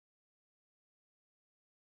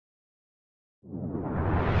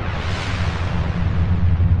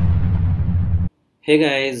Hey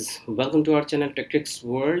guys, welcome to our channel Tech Tricks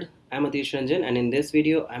World. I'm Atish Ranjan, and in this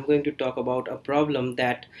video I'm going to talk about a problem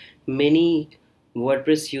that many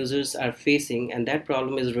WordPress users are facing, and that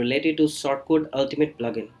problem is related to Shortcode Ultimate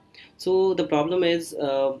Plugin. So the problem is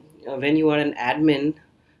when you are an admin,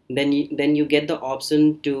 then you get the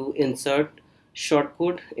option to insert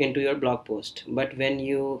shortcode into your blog post, but when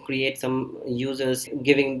you create some users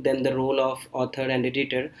giving them the role of author and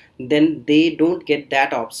editor, then they don't get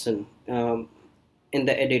that option in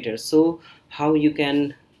the editor. So how you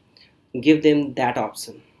can give them that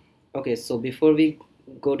option? Okay, so before we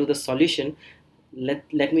go to the solution,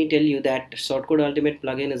 let me tell you that Shortcode Ultimate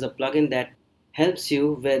plugin is a plugin that helps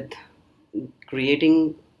you with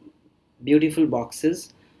creating beautiful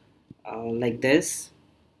boxes like this,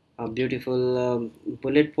 beautiful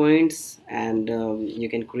bullet points, and you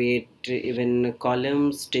can create even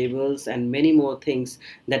columns, tables, and many more things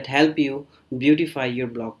that help you beautify your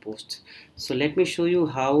blog posts. So let me show you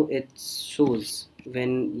how it shows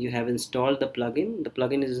when you have installed the plugin. The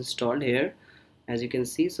plugin is installed here, as you can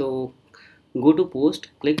see. So go to post,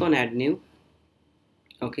 click on add new.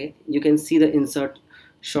 Okay, you can see the insert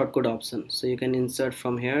shortcode option, so you can insert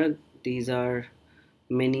from here. These are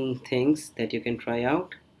many things that you can try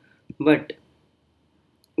out, but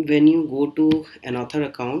when you go to an author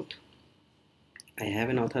account, I have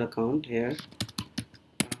an author account here.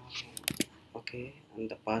 Okay, and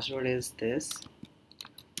the password is this.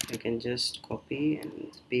 You can just copy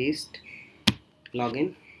and paste,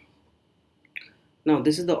 login. Now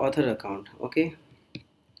this is the author account. Okay,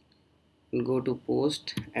 and go to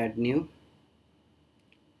post, add new.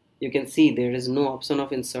 You can see there is no option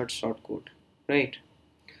of insert shortcode, right?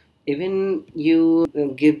 Even you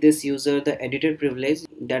give this user the editor privilege,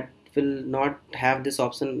 that will not have this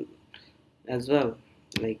option as well.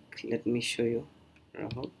 Like, let me show you,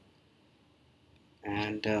 Rahul,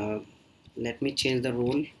 and let me change the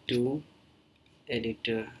role to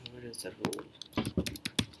editor. Where is the role?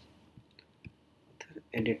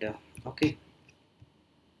 Editor. Okay,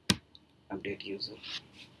 update user.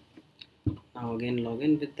 Now again log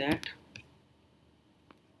in with that.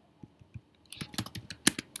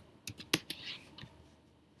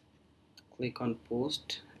 Click on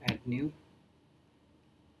post, add new,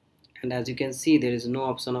 and as you can see there is no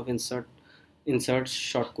option of insert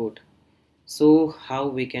shortcode. So how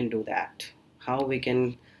we can do that? How we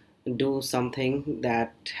can do something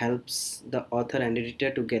that helps the author and editor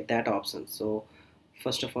to get that option? So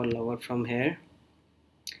first of all, log out from here,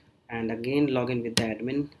 and again log in with the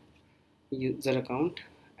admin user account,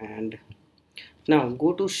 and now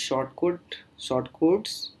go to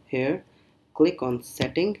shortcodes here. Click on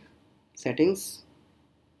settings,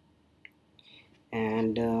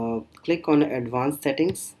 and click on advanced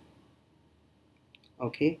settings.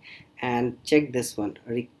 Okay, and check this one,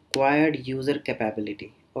 required user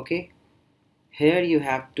capability. Okay, here you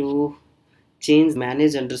have to change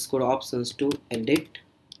manage underscore options to edit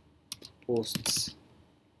posts.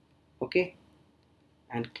 Okay,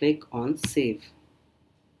 and click on save.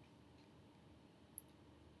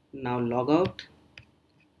 Now log out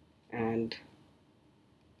and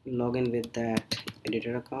log in with that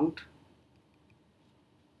editor account.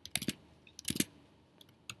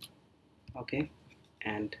 Okay,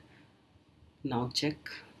 and now check.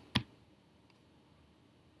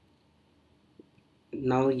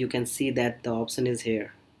 Now you can see that the option is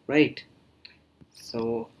here, right?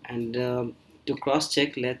 So, and to cross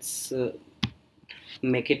check, let's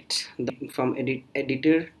make it from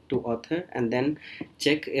editor to author, and then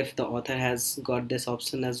check if the author has got this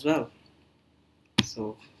option as well.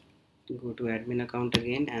 So go to admin account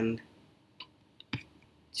again and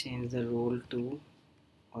change the role to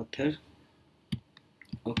author.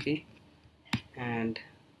 Okay, and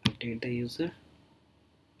update the user.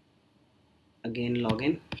 Again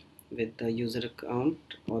login with the user account,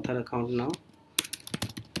 author account now,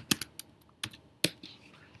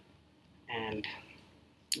 and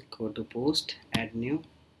go to post, add new.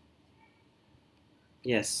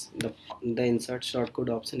 Yes, the insert shortcode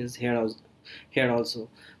option is here also.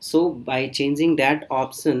 So by changing that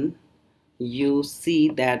option, you see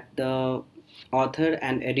that the author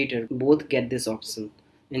and editor both get this option,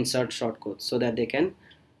 insert shortcode, so that they can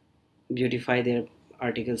beautify their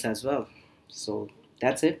articles as well. So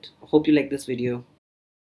that's it. Hope you like this video.